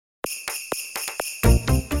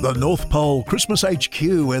The North Pole Christmas HQ,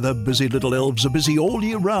 where the busy little elves are busy all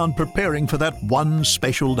year round preparing for that one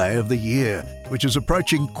special day of the year, which is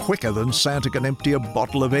approaching quicker than Santa can empty a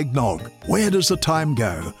bottle of eggnog. Where does the time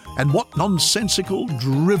go? And what nonsensical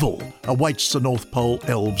drivel awaits the North Pole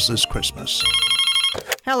elves this Christmas?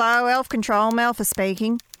 Hello, Elf Control, Melfa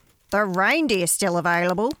speaking. The reindeer's still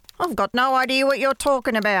available. I've got no idea what you're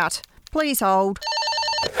talking about. Please hold.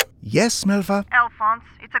 Yes, Melfa? Alphonse,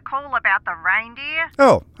 it's a call about the reindeer.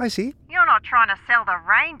 Oh, I see. You're not trying to sell the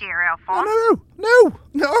reindeer, Alphonse.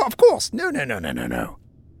 No, of course. No.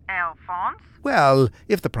 Alphonse? Well,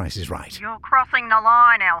 if the price is right. You're crossing the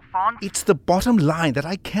line, Alphonse. It's the bottom line that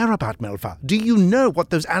I care about, Melfa. Do you know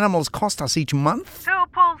what those animals cost us each month? Who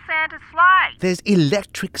pulls Santa's sleigh? There's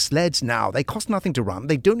electric sleds now. They cost nothing to run.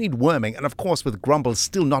 They don't need worming. And of course, with Grumble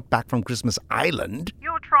still not back from Christmas Island.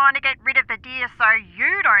 You're trying to get rid of the deer so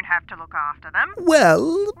you don't have to look after them.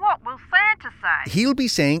 Well, What will Santa say? he'll be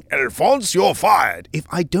saying, Alphonse, you're fired, if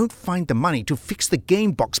I don't find the money to fix the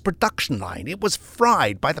game box production line. It was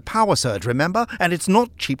fried by the power surge, remember? And it's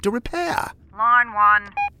not cheap to repair. Line 1.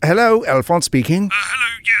 Hello, Alphonse speaking. Hello,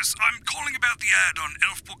 yes, I'm calling about the ad on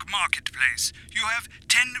Elfbook Marketplace. You have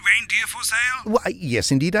 10 reindeer for sale? Why,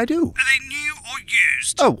 yes, indeed I do. Are they new or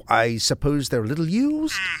used? Oh, I suppose they're a little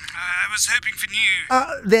used? I was hoping for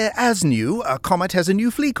new. They're as new. Comet has a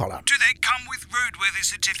new flea collar. Do they come with roadworthy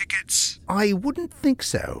certificates? I wouldn't think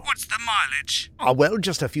so. What's the mileage? Well,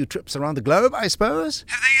 just a few trips around the globe, I suppose.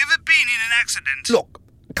 Have they ever been in an accident? Look,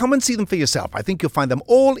 come and see them for yourself. I think you'll find them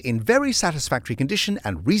all in very satisfactory condition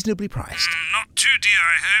and reasonably priced. Not too dear,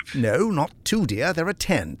 I hope. No, not too dear. There are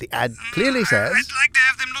 10. The ad clearly says... I'd like to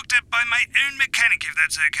have them looked at by my own mechanic, if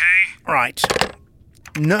that's okay. Right.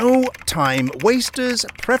 No time wasters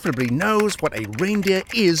preferably knows what a reindeer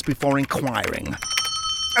is before inquiring.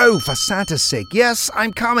 Oh, for Santa's sake, yes,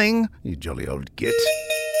 I'm coming. You jolly old git.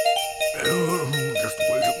 Just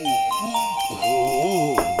wait.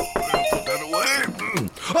 Put that away.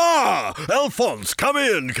 Alphonse, come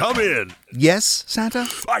in. Yes, Santa?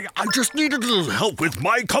 I just need a little help with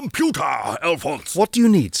my computer, Alphonse. What do you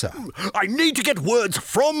need, sir? I need to get words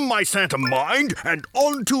from my Santa mind and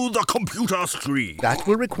onto the computer screen. That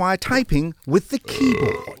will require typing with the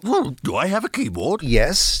keyboard. Well, do I have a keyboard?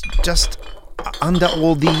 Yes, just under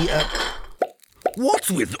all the...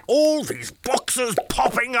 What's with all these boxes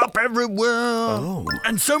popping up everywhere? Oh.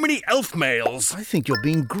 And so many elf mails. I think you're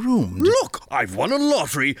being groomed. Look, I've won a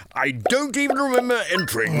lottery I don't even remember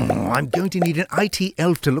entering. Oh, I'm going to need an IT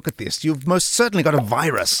elf to look at this. You've most certainly got a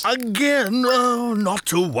virus. Again? Oh, not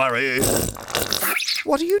to worry.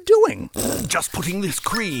 What are you doing? Just putting this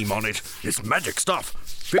cream on it. It's magic stuff.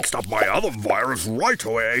 Fixed up my other virus right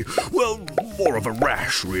away. Well, more of a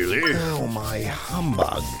rash, really. Oh, my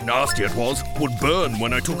humbug. Nasty it was. Would burn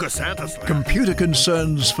when I took a Santa sleigh. Computer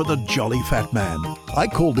concerns for the jolly fat man. I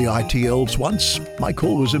called the IT elves once. My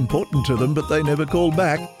call was important to them, but they never called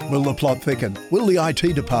back. Will the plot thicken? Will the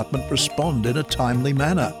IT department respond in a timely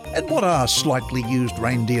manner? And what are slightly used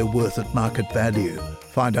reindeer worth at market value?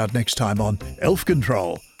 Find out next time on Elf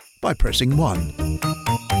Control by pressing 1.